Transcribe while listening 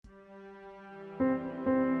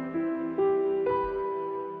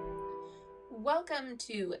Welcome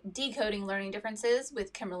to Decoding Learning Differences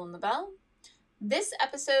with Kimberlyn LaBelle. This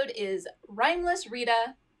episode is Rhymeless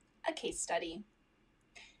Rita, a case study.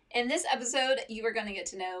 In this episode, you are going to get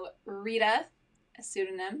to know Rita, a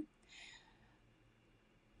pseudonym.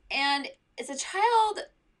 And it's a child,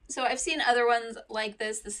 so I've seen other ones like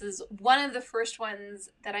this. This is one of the first ones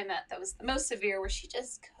that I met that was the most severe, where she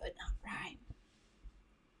just could not rhyme.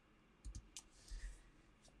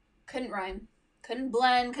 Couldn't rhyme. Couldn't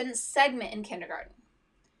blend, couldn't segment in kindergarten.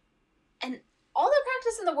 And all the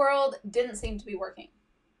practice in the world didn't seem to be working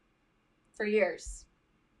for years.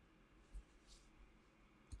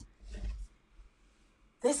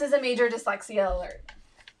 This is a major dyslexia alert.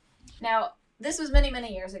 Now, this was many,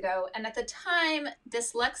 many years ago, and at the time,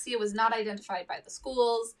 dyslexia was not identified by the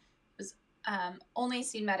schools. It was only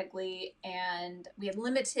seen medically, and we had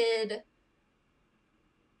limited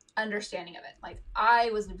understanding of it. Like, I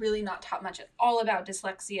was really not taught much at all about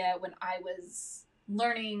dyslexia when I was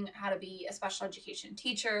learning how to be a special education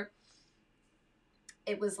teacher.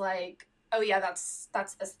 It was like, oh yeah, that's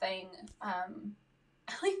this thing.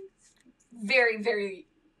 Like very, very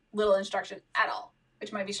little instruction at all,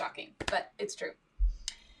 which might be shocking, but it's true.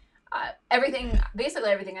 Basically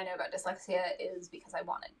everything I know about dyslexia is because I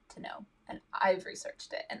wanted to know, and I've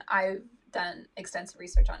researched it, and I've done extensive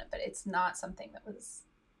research on it, but it's not something that was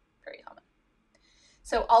very common.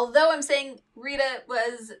 So although I'm saying Rita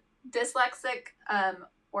was dyslexic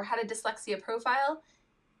or had a dyslexia profile,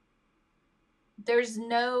 there was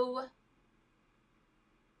no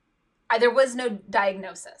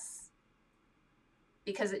diagnosis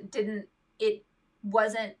because it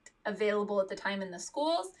wasn't available at the time in the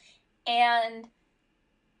schools, and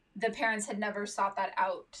the parents had never sought that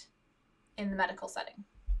out in the medical setting.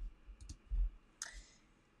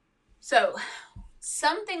 So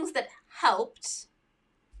some things that helped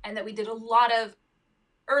and that we did a lot of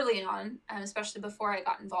early on, especially before I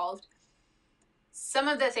got involved, some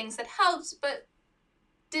of the things that helped but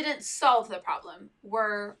didn't solve the problem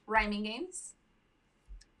were rhyming games,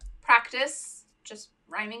 practice, just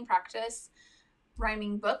rhyming practice,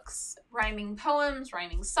 rhyming books, rhyming poems,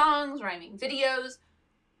 rhyming songs, rhyming videos,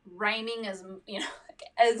 rhyming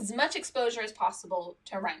as much exposure as possible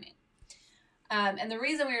to rhyming. And the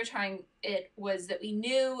reason we were trying it was that we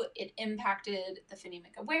knew it impacted the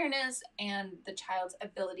phonemic awareness and the child's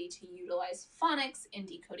ability to utilize phonics in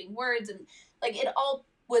decoding words, and like it all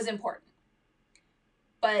was important.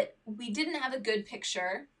 But we didn't have a good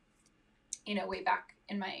picture, way back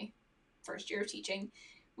in my first year of teaching.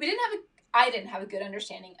 I didn't have a good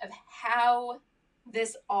understanding of how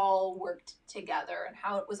this all worked together and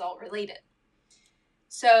how it was all related.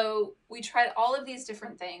 So we tried all of these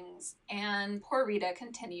different things, and poor Rita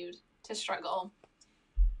continued to struggle.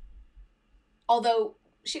 Although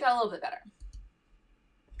she got a little bit better.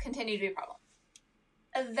 Continued to be a problem.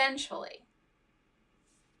 Eventually,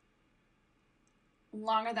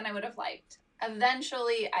 longer than I would have liked, I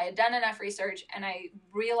had done enough research and I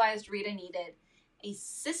realized Rita needed a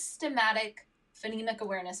systematic phonemic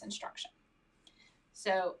awareness instruction.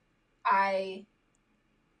 So I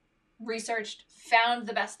researched, found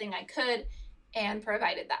the best thing I could, and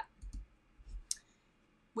provided that.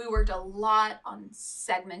 We worked a lot on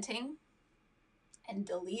segmenting and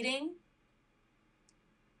deleting,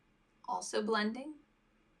 also blending,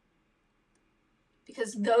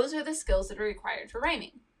 because those are the skills that are required for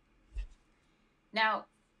rhyming. Now,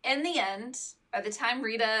 in the end, by the time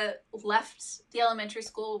Rita left the elementary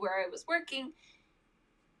school where I was working,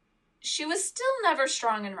 she was still never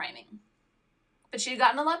strong in rhyming. But she had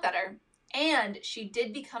gotten a lot better, and she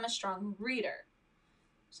did become a strong reader.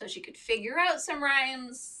 So she could figure out some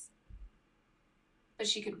rhymes, but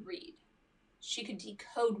she could read. She could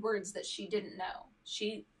decode words that she didn't know.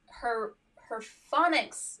 Her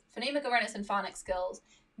phonemic awareness and phonics skills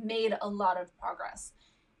made a lot of progress.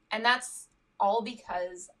 And that's all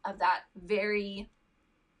because of that very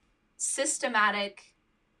systematic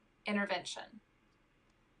intervention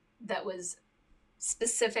that was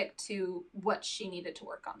specific to what she needed to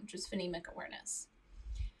work on, which was phonemic awareness.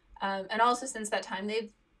 And also since that time,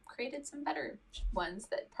 they've created some better ones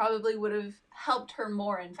that probably would have helped her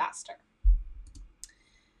more and faster.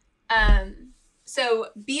 So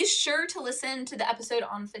be sure to listen to the episode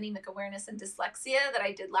on phonemic awareness and dyslexia that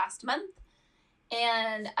I did last month.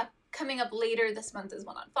 And coming up later this month is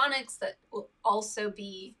one on phonics that will also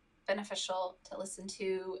be beneficial to listen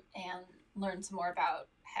to and learn some more about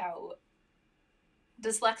how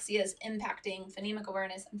dyslexia is impacting phonemic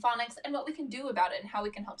awareness and phonics and what we can do about it and how we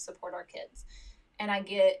can help support our kids. And I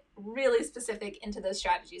get really specific into those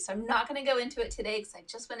strategies. So I'm not going to go into it today because I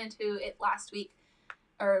just went into it last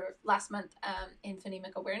month in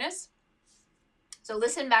phonemic awareness. So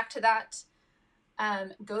listen back to that.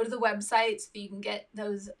 Go to the website so that you can get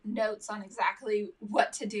those notes on exactly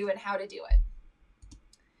what to do and how to do it.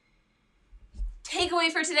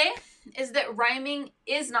 Takeaway for today is that rhyming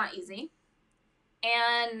is not easy,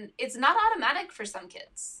 and it's not automatic for some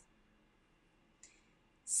kids.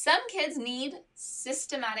 Some kids need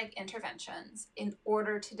systematic interventions in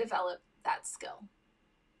order to develop that skill.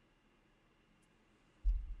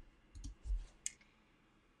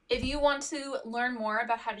 If you want to learn more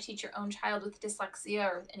about how to teach your own child with dyslexia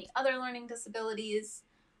or any other learning disabilities,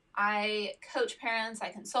 I coach parents, I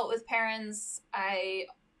consult with parents. I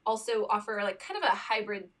also offer like kind of a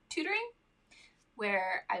hybrid tutoring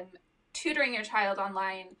where I'm tutoring your child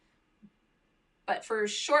online, but for a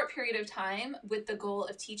short period of time with the goal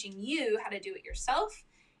of teaching you how to do it yourself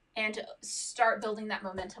and to start building that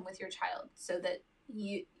momentum with your child so that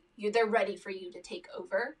they're ready for you to take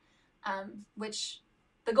over, which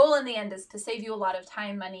the goal in the end is to save you a lot of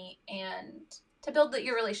time, money, and to build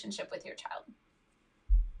your relationship with your child.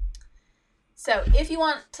 So if you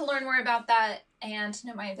want to learn more about that and to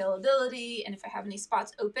know my availability and if I have any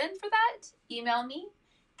spots open for that, email me,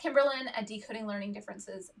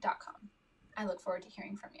 Kimberlyn@decodinglearningdifferences.com. I look forward to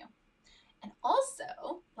hearing from you. And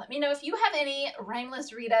also, let me know if you have any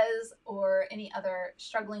rhymeless Ritas or any other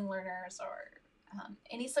struggling learners or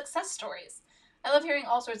any success stories. I love hearing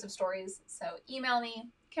all sorts of stories, so email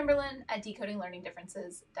me,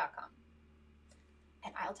 Kimberlyn@decodinglearningdifferences.com.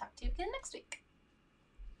 And I'll talk to you again next week.